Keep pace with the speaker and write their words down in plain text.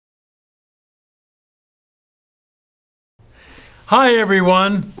Hi,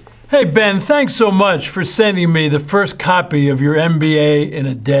 everyone. Hey, Ben, thanks so much for sending me the first copy of your MBA in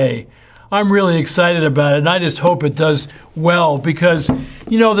a day. I'm really excited about it, and I just hope it does well because,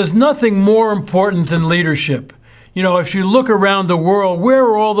 there's nothing more important than leadership. If you look around the world, where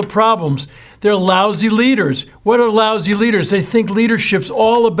are all the problems? They're lousy leaders. What are lousy leaders? They think leadership's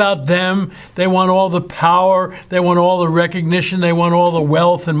all about them. They want all the power. They want all the recognition. They want all the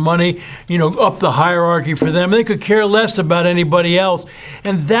wealth and money, up the hierarchy for them. They could care less about anybody else.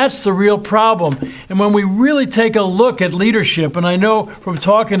 And that's the real problem. And when we really take a look at leadership, and I know from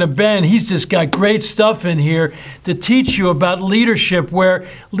talking to Ben, he's just got great stuff in here to teach you about leadership, where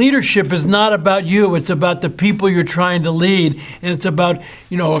leadership is not about you. It's about the people you're trying to lead. And it's about,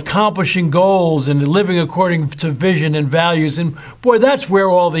 accomplishing goals and living according to vision and values. And boy, that's where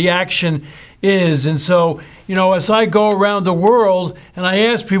all the action is. And so, as I go around the world and I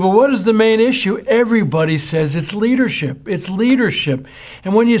ask people, what is the main issue? Everybody says it's leadership. It's leadership.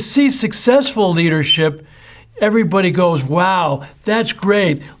 And when you see successful leadership, everybody goes, wow, that's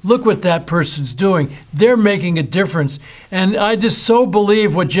great. Look what that person's doing. They're making a difference. And I just so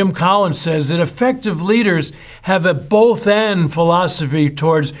believe what Jim Collins says, that effective leaders have a both-and philosophy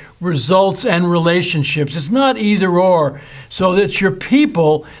towards results and relationships. It's not either or. So it's your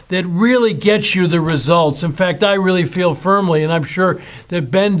people that really get you the results. In fact, I really feel firmly, and I'm sure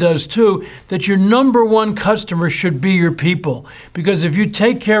that Ben does too, that your number one customer should be your people. Because if you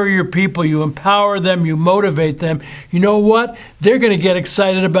take care of your people, you empower them, you motivate them, you know what? They're going to get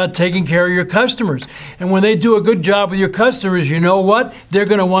excited about taking care of your customers. And when they do a good job with your customers, you know what? They're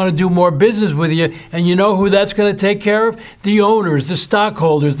going to want to do more business with you. And you know who that's going to take care of? The owners, the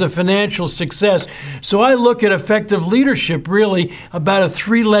stockholders, the financial success. So I look at effective leadership really about a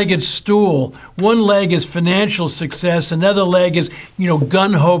three-legged stool. One leg is financial success. Another leg is,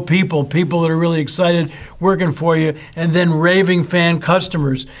 gung ho people that are really excited working for you, and then raving fan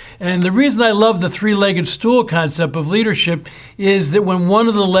customers. And the reason I love the three-legged stool concept of leadership is that when one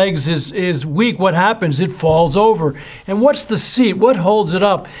of the legs is weak, what happens? It falls over. And what's the seat? What holds it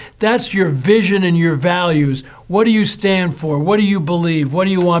up? That's your vision and your values. What do you stand for? What do you believe? What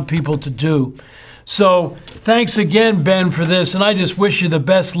do you want people to do? So thanks again, Ben, for this. And I just wish you the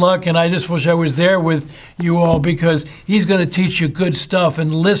best luck. And I just wish I was there with you all, because he's going to teach you good stuff.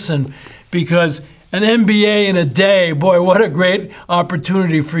 And listen, because an MBA in a day, boy, what a great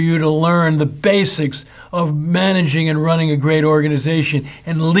opportunity for you to learn the basics of managing and running a great organization,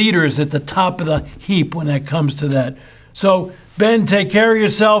 and leaders at the top of the heap when that comes to that. So, Ben, take care of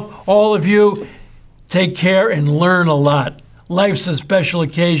yourself. All of you, take care and learn a lot. Life's a special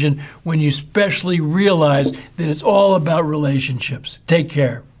occasion when you especially realize that it's all about relationships. Take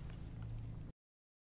care.